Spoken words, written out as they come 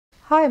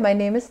Hi, my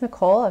name is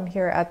Nicole. I'm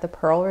here at the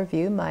Pearl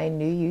Review, my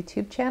new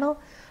YouTube channel.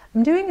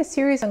 I'm doing a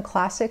series on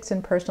classics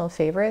and personal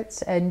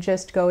favorites and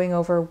just going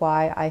over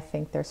why I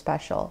think they're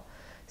special.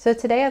 So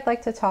today I'd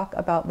like to talk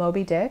about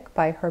Moby-Dick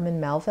by Herman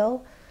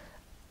Melville.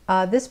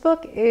 This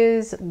book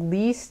is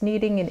least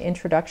needing an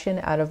introduction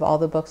out of all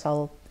the books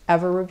I'll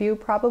ever review,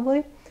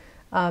 probably.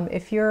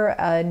 If you're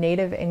a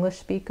native English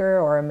speaker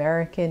or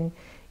American,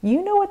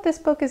 you know what this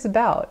book is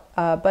about,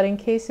 but in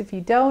case if you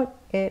don't,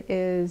 it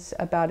is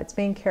about its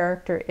main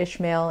character,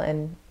 Ishmael,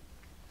 an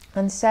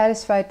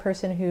unsatisfied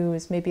person who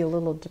is maybe a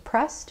little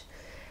depressed,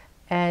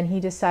 and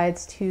he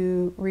decides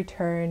to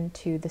return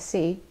to the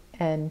sea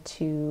and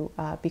to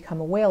become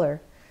a whaler.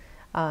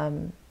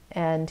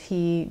 And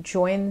he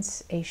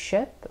joins a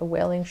ship, a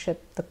whaling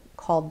ship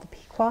called the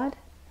Pequod,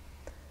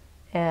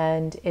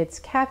 and its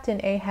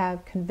captain,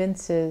 Ahab,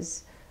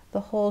 convinces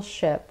the whole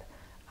ship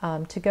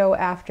to go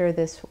after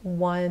this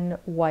one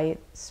white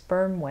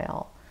sperm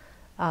whale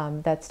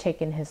that's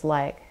taken his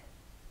leg.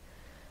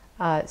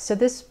 So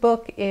this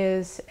book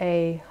is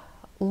a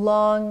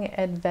long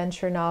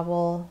adventure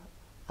novel.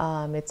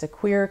 It's a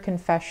queer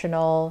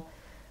confessional,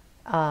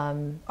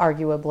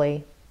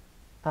 arguably.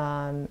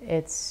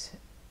 It's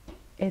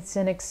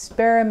an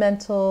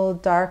experimental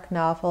dark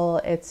novel.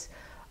 It's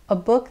a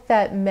book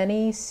that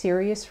many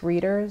serious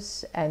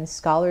readers and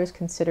scholars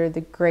consider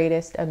the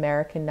greatest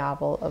American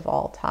novel of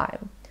all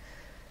time.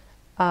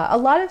 A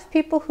lot of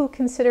people who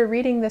consider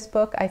reading this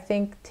book, I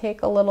think,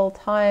 take a little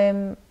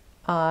time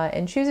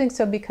in choosing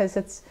so because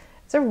it's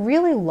a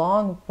really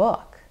long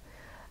book.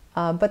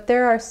 But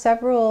there are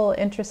several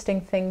interesting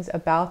things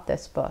about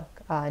this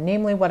book,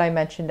 namely what I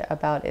mentioned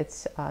about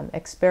its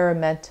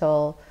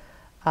experimental,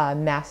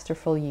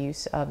 masterful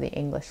use of the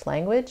English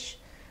language.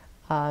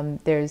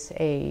 There's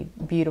a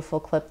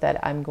beautiful clip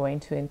that I'm going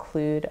to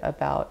include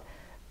about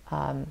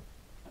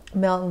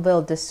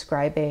Melville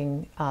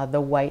describing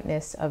the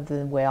whiteness of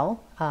the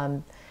whale.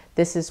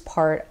 This is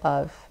part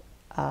of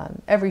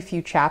every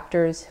few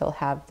chapters. He'll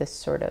have this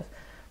sort of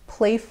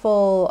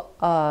playful,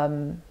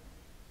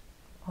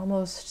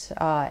 almost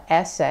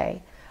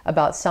essay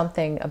about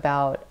something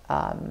about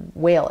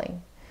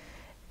whaling.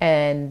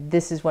 And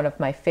this is one of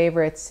my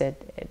favorites.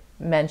 It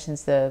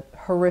mentions the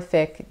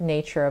horrific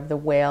nature of the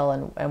whale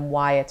and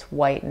why its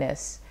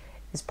whiteness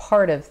is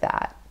part of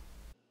that.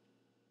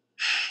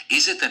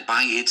 Is it that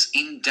by its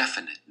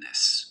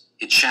indefiniteness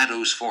it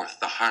shadows forth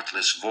the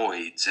heartless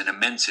voids and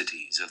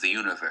immensities of the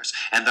universe,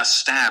 and thus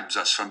stabs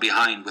us from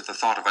behind with the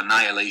thought of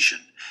annihilation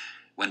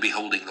when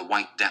beholding the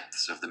white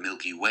depths of the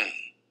Milky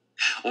Way?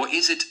 Or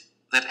is it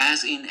that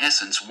as in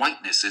essence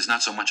whiteness is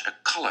not so much a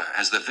color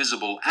as the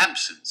visible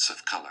absence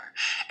of color,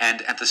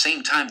 and at the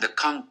same time the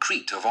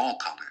concrete of all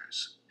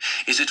colors?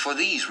 Is it for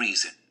these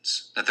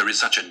reasons that there is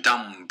such a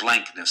dumb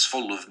blankness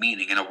full of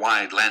meaning in a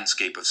wide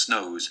landscape of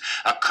snows,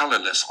 a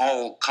colorless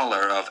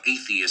all-color of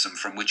atheism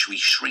from which we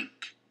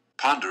shrink?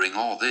 Pondering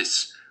all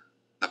this,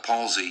 the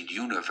palsied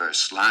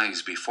universe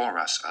lies before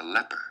us a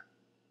leper,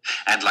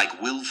 and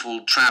like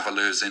willful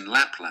travelers in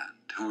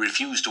Lapland who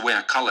refuse to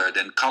wear colored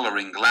and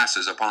coloring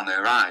glasses upon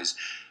their eyes,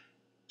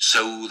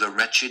 so the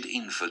wretched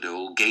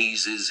infidel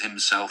gazes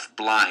himself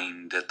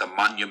blind at the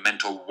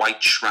monumental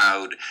white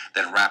shroud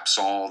that wraps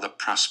all the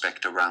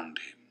prospect around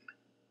him.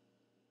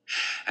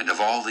 And of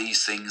all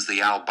these things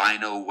the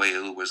albino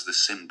whale was the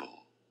symbol.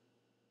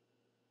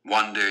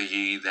 Wonder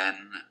ye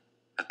then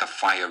at the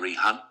fiery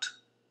hunt?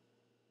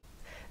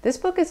 This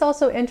book is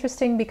also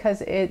interesting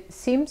because it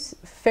seems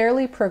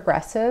fairly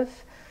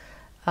progressive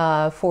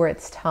for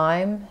its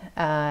time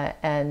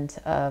and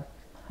a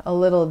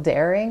little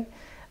daring.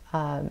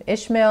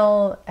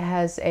 Ishmael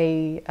has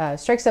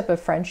strikes up a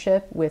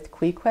friendship with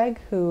Queequeg,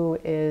 who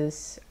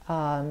is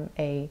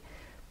a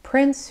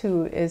prince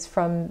who is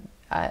from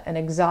an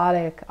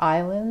exotic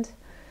island,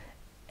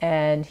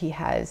 and he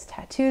has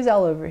tattoos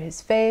all over his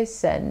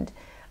face, and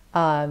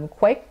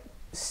quite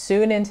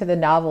soon into the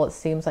novel it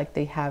seems like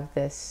they have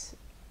this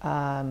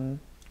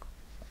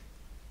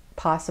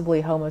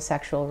possibly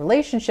homosexual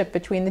relationship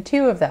between the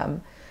two of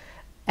them,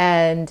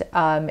 and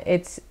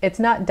it's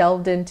not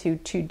delved into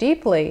too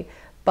deeply,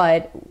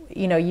 but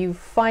you know, you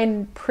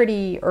find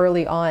pretty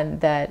early on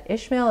that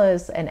Ishmael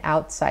is an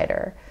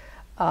outsider.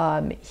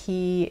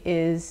 He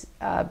is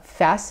a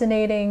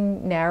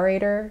fascinating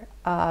narrator.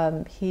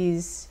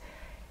 He's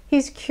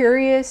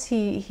curious.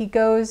 He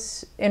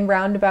goes in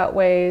roundabout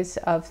ways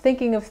of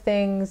thinking of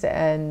things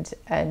and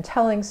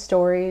telling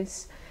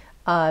stories,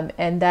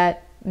 and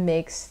that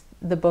makes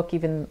the book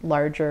even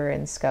larger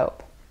in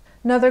scope.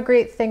 Another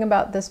great thing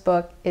about this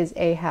book is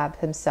Ahab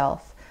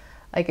himself.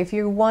 Like, if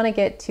you want to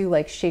get to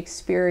like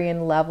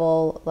Shakespearean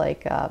level,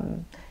 like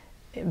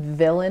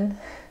villain,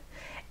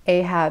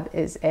 Ahab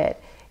is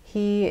it.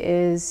 He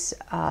is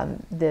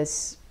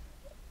this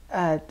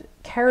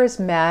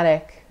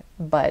charismatic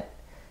but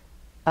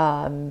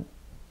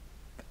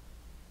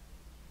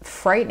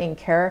frightening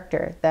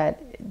character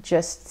that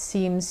just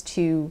seems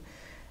to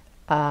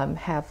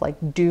have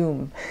like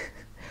doom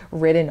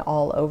written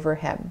all over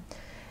him.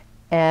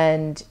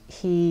 And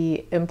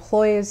he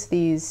employs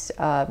these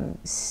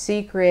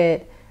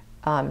secret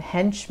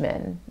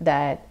henchmen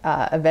that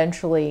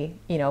eventually,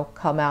 you know,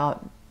 come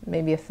out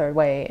maybe a third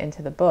way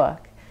into the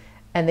book.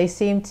 And they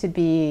seem to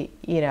be,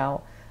 you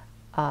know,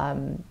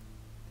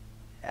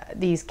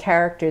 these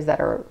characters that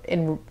are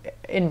in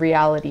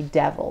reality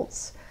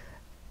devils.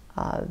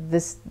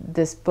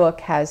 This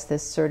book has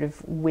this sort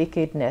of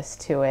wickedness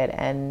to it,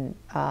 and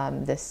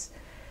this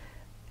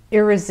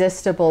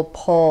irresistible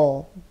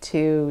pull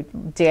to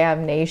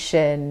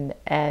damnation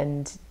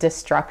and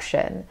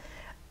destruction,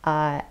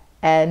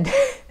 and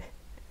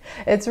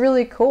it's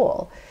really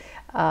cool.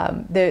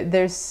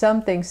 There's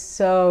something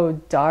so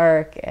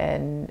dark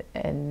and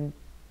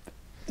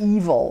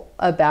evil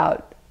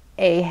about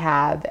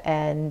Ahab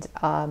and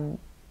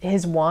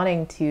his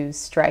wanting to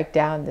strike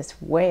down this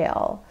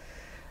whale.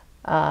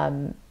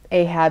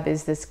 Ahab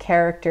is this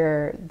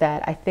character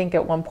that I think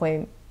at one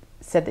point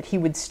said that he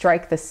would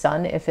strike the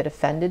sun if it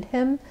offended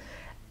him.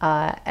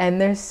 And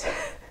there's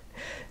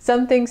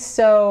something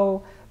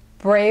so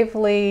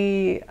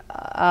bravely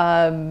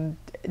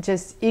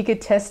just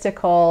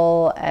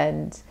egotistical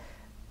and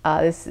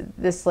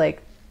this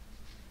like,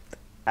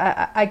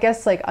 I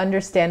guess like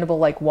understandable,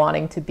 like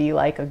wanting to be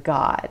like a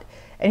god.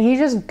 And he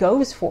just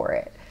goes for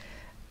it.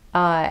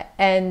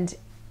 And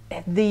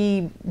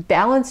the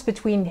balance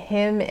between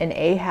him and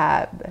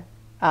Ahab,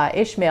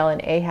 Ishmael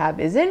and Ahab,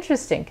 is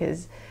interesting,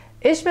 because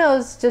Ishmael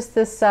is just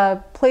this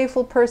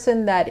playful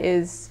person that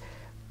is,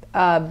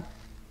 you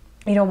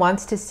know,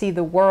 wants to see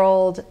the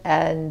world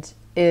and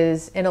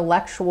is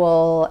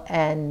intellectual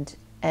and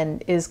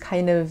is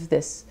kind of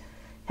this,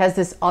 has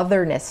this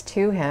otherness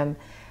to him,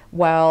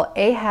 while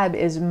Ahab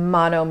is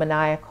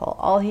monomaniacal.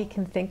 All he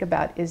can think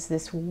about is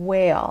this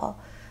whale.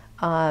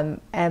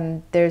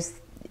 And there's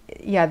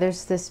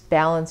this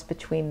balance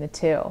between the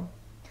two.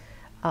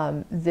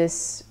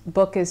 This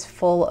book is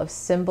full of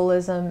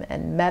symbolism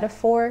and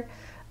metaphor.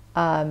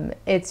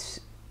 It's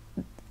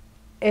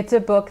a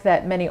book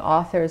that many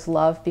authors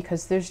love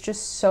because there's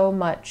just so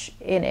much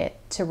in it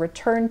to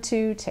return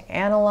to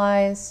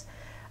analyze.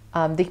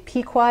 The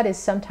Pequod is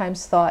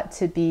sometimes thought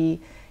to be,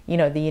 you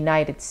know, the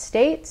United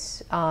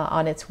States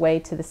on its way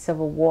to the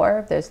Civil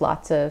War. There's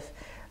lots of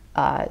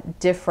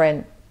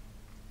different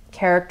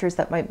characters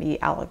that might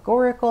be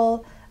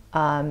allegorical.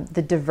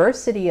 The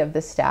diversity of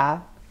the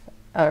staff,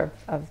 or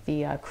of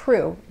the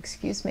crew,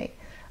 excuse me,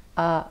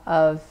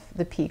 of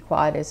the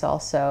Pequod is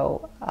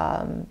also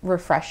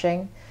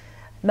refreshing.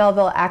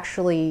 Melville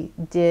actually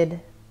did,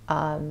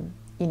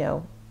 you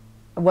know,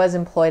 was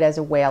employed as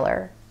a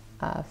whaler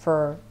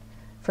for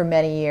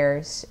many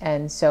years,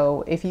 and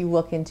so if you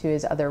look into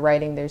his other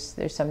writing, there's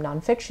some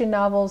nonfiction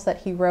novels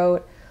that he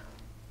wrote,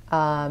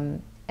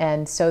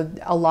 and so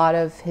a lot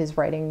of his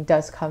writing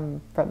does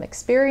come from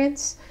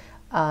experience.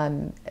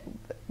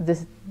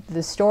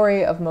 The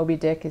story of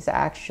Moby-Dick is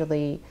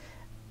actually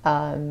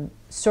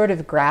sort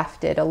of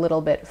grafted a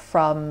little bit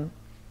from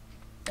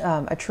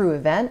a true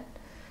event,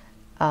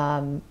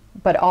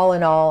 but all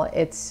in all,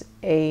 it's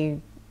a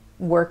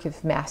work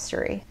of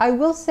mastery. I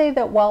will say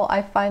that while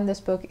I find this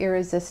book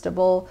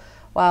irresistible,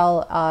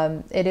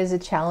 while it is a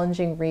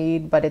challenging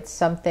read, but it's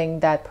something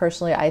that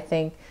personally I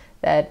think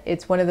that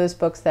it's one of those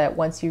books that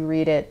once you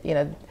read it, you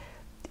know,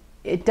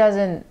 it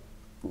doesn't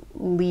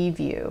leave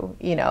you.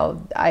 You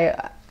know,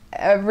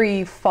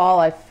 every fall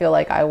I feel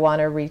like I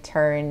want to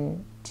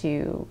return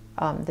to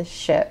the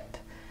ship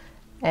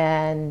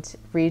and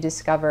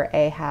rediscover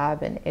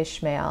Ahab and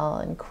Ishmael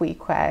and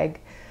Queequeg.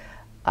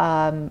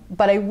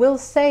 But I will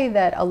say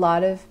that a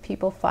lot of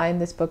people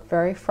find this book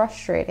very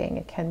frustrating.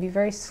 It can be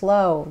very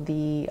slow.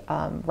 The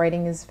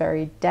writing is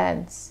very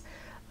dense.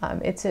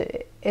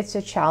 It's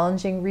a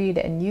challenging read,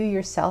 and you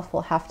yourself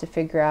will have to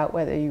figure out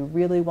whether you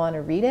really want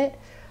to read it,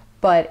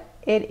 but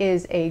it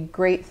is a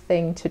great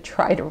thing to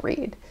try to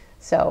read.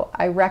 So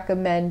I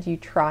recommend you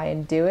try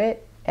and do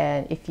it,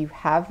 and if you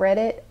have read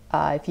it,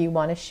 if you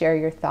want to share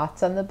your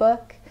thoughts on the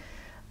book,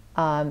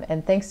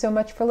 and thanks so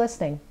much for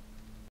listening.